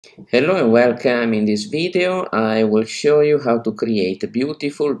Hello and welcome. In this video I will show you how to create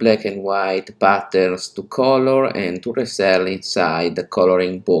beautiful black and white patterns to color and to resell inside the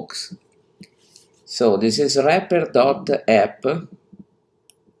coloring books. So this is wrapper.app,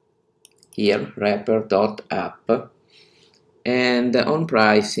 here wrapper.app, and on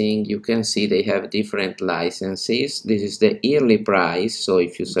pricing you can see they have different licenses. This is the yearly price, so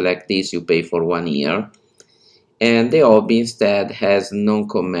if you select this you pay for 1 year. And the hobby instead has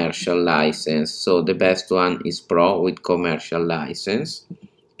non-commercial license, so the best one is Pro with commercial license,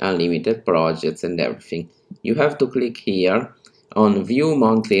 unlimited projects and everything. You have to click here on view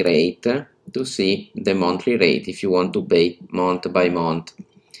monthly rate to see the monthly rate if you want to pay month by month.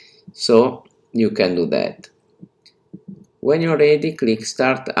 So you can do that. When you're ready, click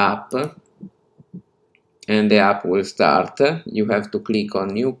start app and the app will start. You have to click on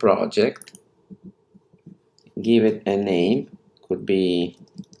new project, give it a name, could be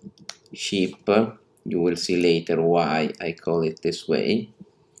ship, you will see later why I call it this way.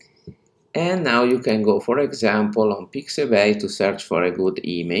 And now you can go, for example, on Pixabay to search for a good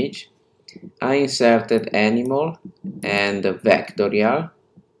image. I inserted animal and vectorials,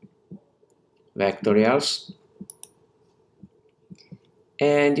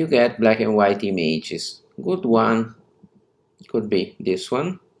 and you get black and white images. Good one could be this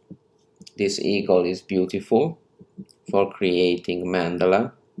one. This eagle is beautiful for creating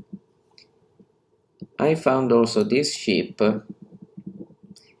mandala. I found also this ship.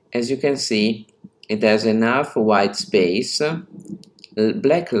 As you can see, it has enough white space,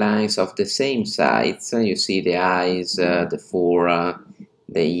 black lines of the same size. You see the eyes, the fur,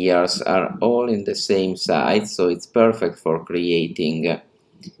 the ears are all in the same size, so it's perfect for creating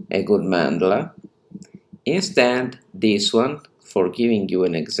a good mandala. Instead, this one, for giving you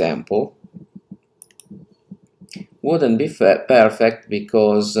an example, wouldn't be perfect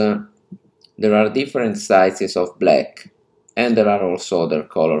because there are different sizes of black and there are also other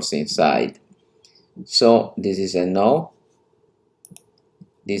colors inside. So this is a no,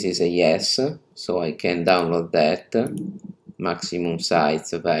 this is a yes, so I can download that, maximum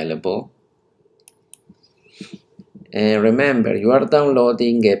size available. And remember, you are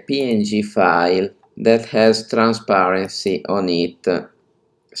downloading a PNG file that has transparency on it,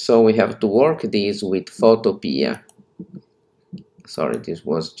 so we have to work this with Photopea. Sorry, this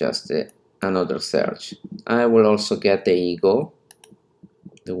was just another search. I will also get the eagle,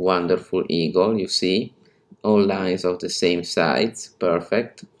 the wonderful eagle. You see all lines of the same size,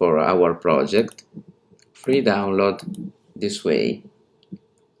 perfect for our project. Free download this way,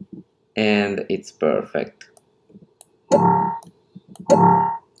 and it's perfect.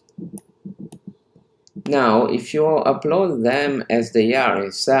 Now if you upload them as they are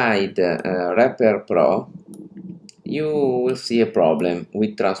inside Wrapper Pro, you will see a problem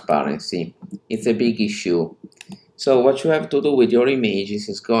with transparency. It's a big issue. So what you have to do with your images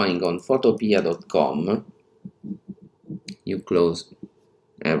is going on photopea.com, you close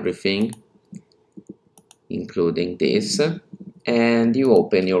everything including this, and you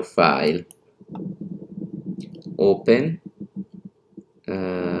open your file. Open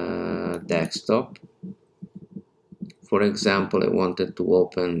desktop. For example, I wanted to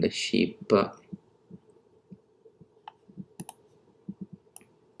open the ship.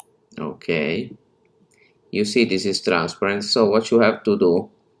 Okay, you see this is transparent, so what you have to do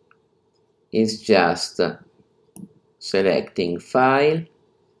is just selecting file,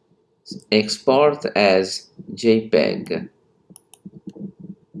 export as JPEG,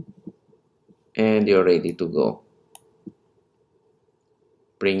 and you're ready to go.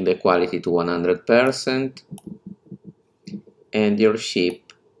 Bring the quality to 100% and your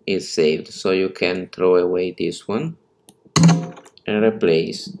ship is saved, so you can throw away this one and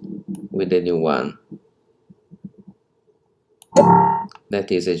replace with the new one. That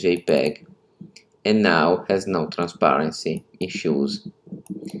is a JPEG and now has no transparency issues.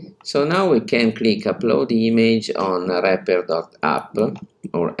 So now we can click upload the image on wrapper.app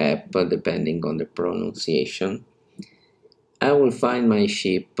or app depending on the pronunciation. I will find my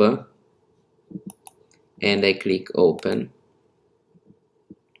ship and I click open.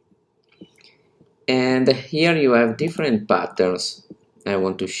 And here you have different patterns I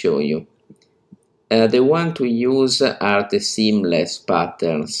want to show you. The one to use are the seamless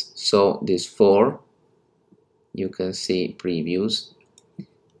patterns. So these 4, you can see previews,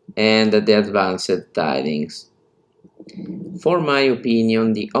 and the advanced tilings. For my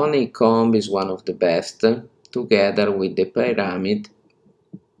opinion, the honeycomb is one of the best, together with the pyramid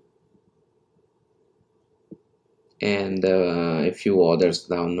and a few others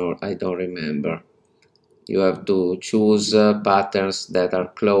down, or I don't remember. you have to choose patterns that are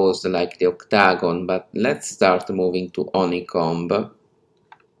closed like the octagon, but let's start moving to honeycomb.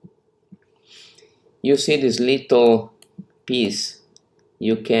 You see this little piece,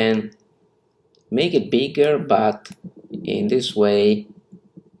 you can make it bigger, but in this way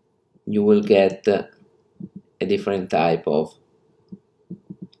you will get a different type of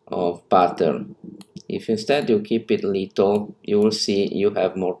pattern. If instead you keep it little, you will see you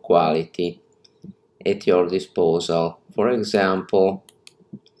have more quality at your disposal. For example,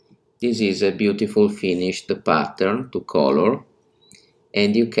 this is a beautiful finished pattern to color,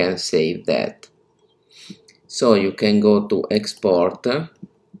 and you can save that. So you can go to export,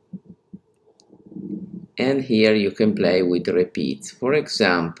 and here you can play with repeats. For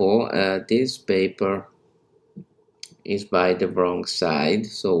example, this paper is by the wrong side,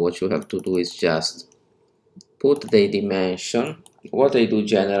 so what you have to do is just put the dimension. What I do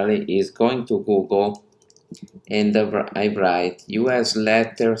generally is going to Google and I write US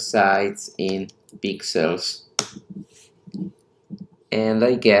letter size in pixels, and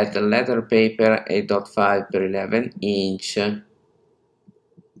I get a letter paper 8.5 per 11 inch.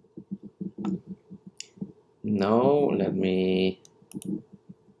 No, let me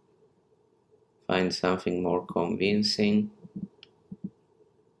find something more convincing.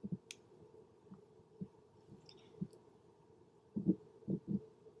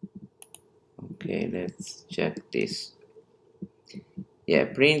 Okay, let's check this. Yeah,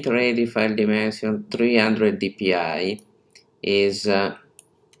 print ready file dimension 300 dpi is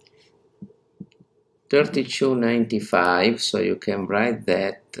 3295, so you can write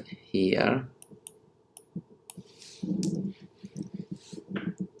that here.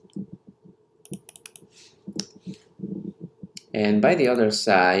 And by the other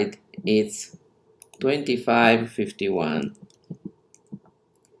side it's 2551.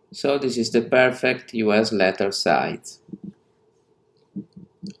 So this is the perfect US letter size,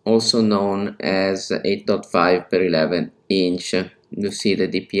 also known as 8.5 per 11 inch. You see the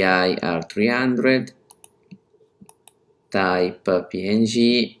DPI are 300, type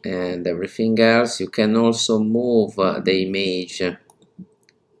PNG and everything else. You can also move the image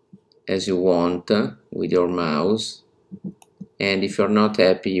as you want with your mouse, and if you're not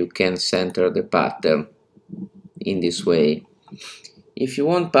happy you can center the pattern in this way. If you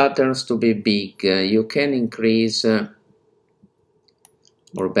want patterns to be big, you can increase or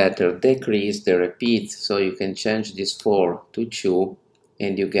better decrease the repeats, so you can change this 4 to 2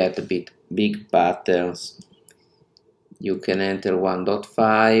 and you get a bit big patterns. You can enter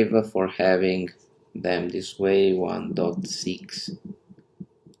 1.5 for having them this way, 1.6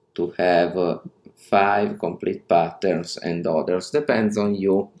 to have 5 complete patterns, and others. Depends on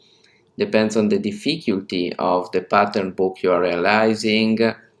you, depends on the difficulty of the pattern book you are realizing,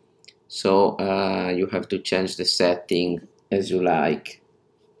 so you have to change the setting as you like.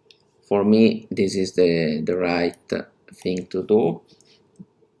 For me this is the right thing to do.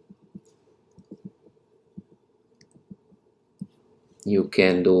 You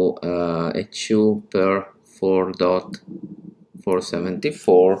can do a 2 per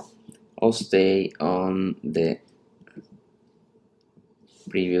 4.474 or stay on the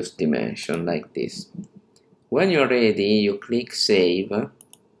previous dimension like this. When you're ready, you click save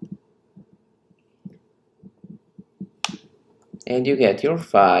and you get your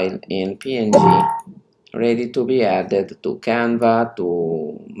file in PNG ready to be added to Canva,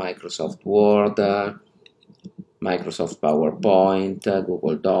 to Microsoft Word, Microsoft PowerPoint,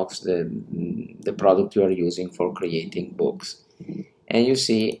 Google Docs, the product you are using for creating books. And you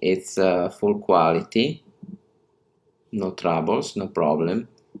see it's full quality, no troubles, no problem.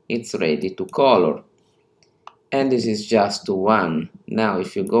 It's ready to color. And this is just one. Now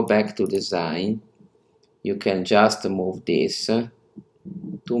if you go back to design, you can just move this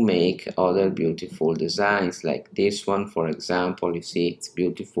to make other beautiful designs, like this one for example. You see it's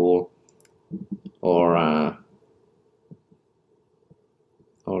beautiful, or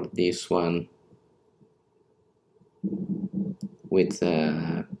this one with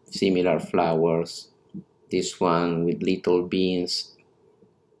similar flowers, this one with little beans,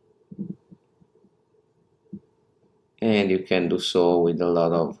 and you can do so with a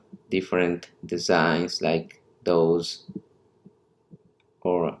lot of different designs like those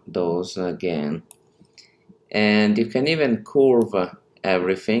or those again. And you can even curve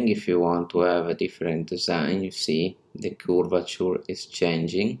everything if you want to have a different design. You see the curvature is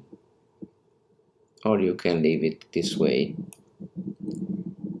changing, or you can leave it this way.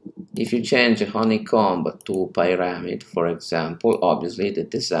 If you change honeycomb to pyramid, for example, obviously the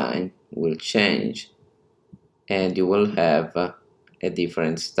design will change and you will have a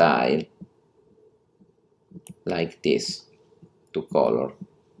different style. like this to color.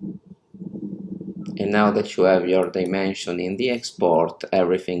 And now that you have your dimension in the export,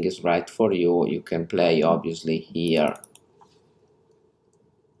 everything is right for you. You can play obviously here,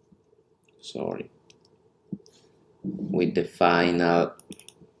 sorry, with the final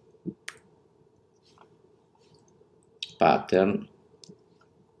pattern.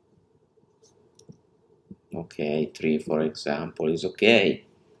 Okay, 3 for example is okay,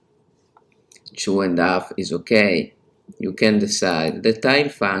 2.5 is okay. You can decide. The tile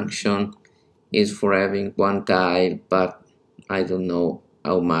function is for having one tile, but I don't know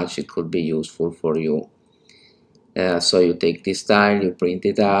how much it could be useful for you. So you take this tile, you print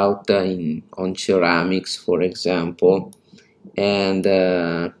it out on ceramics, for example,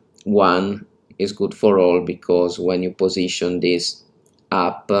 and one is good for all, because when you position this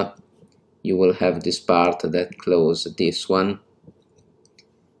up, you will have this part that close this one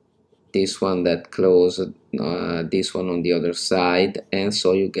that close this one on the other side, and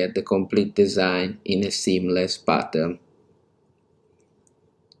so you get the complete design in a seamless pattern.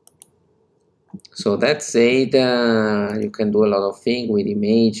 So that said, you can do a lot of things with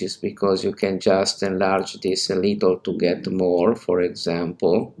images, because you can just enlarge this a little to get more, for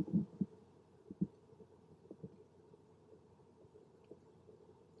example.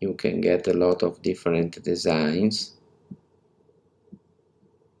 You can get a lot of different designs,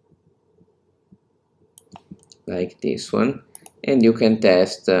 like this one, and you can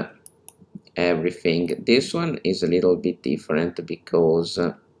test everything. This one is a little bit different because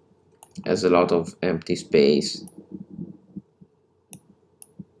has a lot of empty space.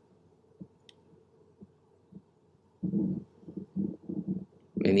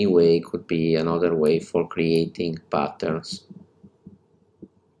 Anyway, could be another way for creating patterns,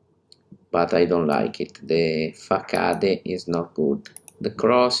 but I don't like it. The facade is not good. The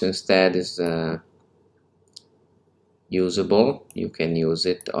cross instead is usable. You can use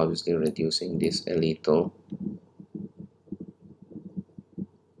it, obviously reducing this a little.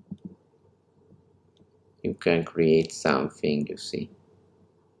 You can create something, you see.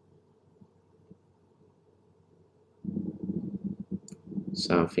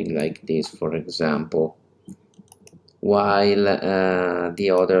 Something like this, for example. While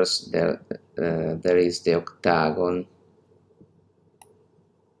the others, there is the octagon.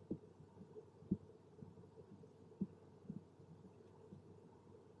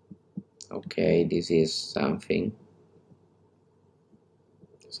 Okay, this is something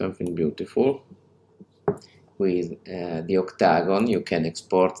beautiful. With the octagon, you can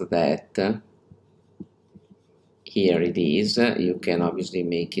export that. Here it is. You can obviously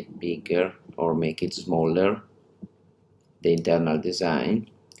make it bigger or make it smaller, the internal design,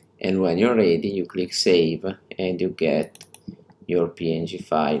 and when you're ready you click save and you get your PNG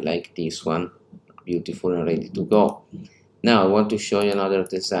file like this one, beautiful and ready to go. Now I want to show you another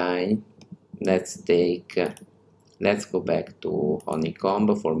design. Let's go back to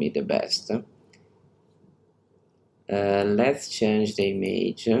Honeycomb, for me the best. Let's change the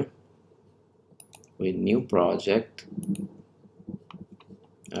image with new project,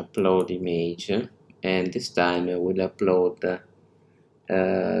 upload image, and this time I will upload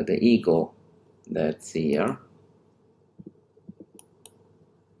the eagle that's here.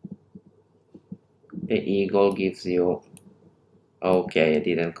 The eagle gives you, okay, I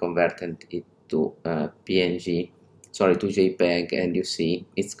didn't convert it to PNG, sorry, to JPEG, and you see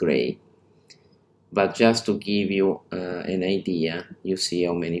it's gray. But just to give you an idea, you see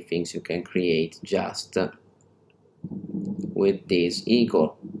how many things you can create just with this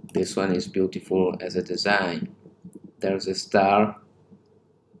eagle. This one is beautiful as a design. There's a star,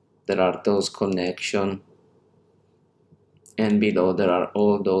 there are those connections, and below there are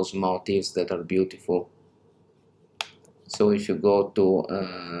all those motifs that are beautiful. So if you go to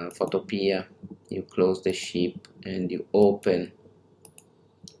Photopea, you close the ship and you open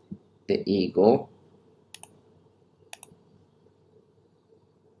the eagle,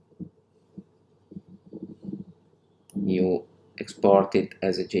 you export it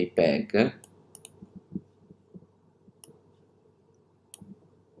as a JPEG,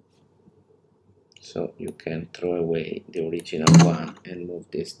 so you can throw away the original one and move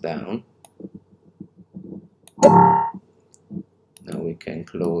this down. Now we can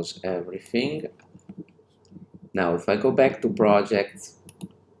close everything. Now if I go back to projects,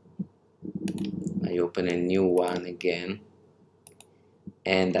 I open a new one again,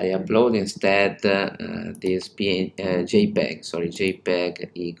 and I upload instead this JPEG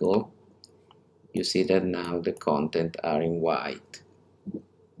eagle. You see that now the content are in white.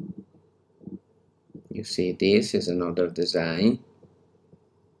 You see this is another design.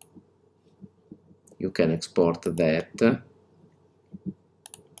 you can export that.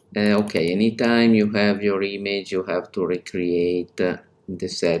 Okay, anytime you have your image, you have to recreate the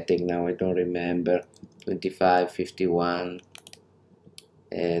setting. Now I don't remember, 25, 51,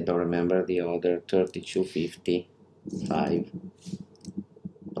 don't remember the other, 32, 55,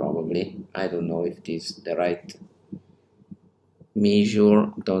 probably. I don't know if this is the right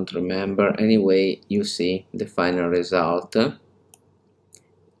measure, don't remember. Anyway, you see the final result.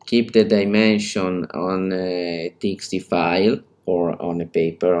 Keep the dimension on a TXT file or on a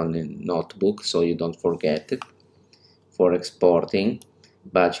paper, on a notebook, so you don't forget it for exporting,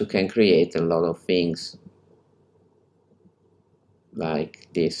 but you can create a lot of things like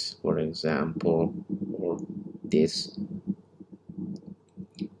this, for example, or this.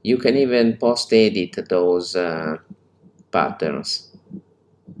 You can even post-edit those patterns.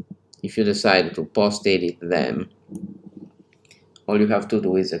 If you decide to post-edit them, all you have to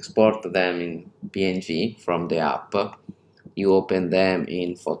do is export them in PNG from the app. You open them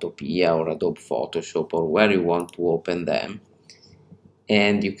in Photopea or Adobe Photoshop or where you want to open them,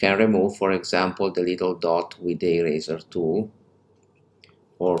 and you can remove, for example, the little dot with the eraser tool,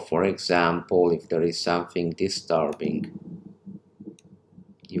 or for example, if there is something disturbing,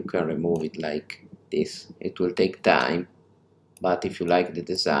 you can remove it like this. It will take time, but if you like the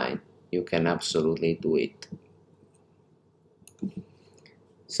design, you can absolutely do it.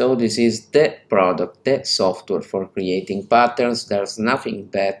 So this is the product, the software for creating patterns. There's nothing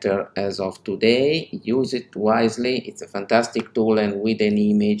better as of today. Use it wisely. It's a fantastic tool, and with an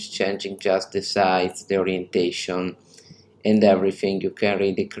image changing just the size, the orientation, and everything, you can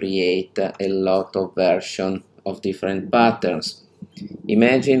really create a lot of versions of different patterns.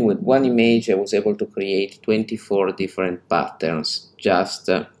 Imagine with one image I was able to create 24 different patterns just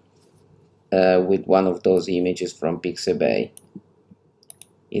with one of those images from Pixabay.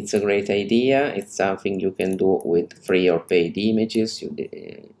 It's a great idea. It's something you can do with free or paid images.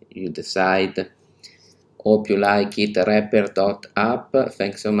 You decide. Hope you like it. Rapper.app.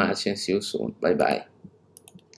 Thanks so much and see you soon. Bye bye.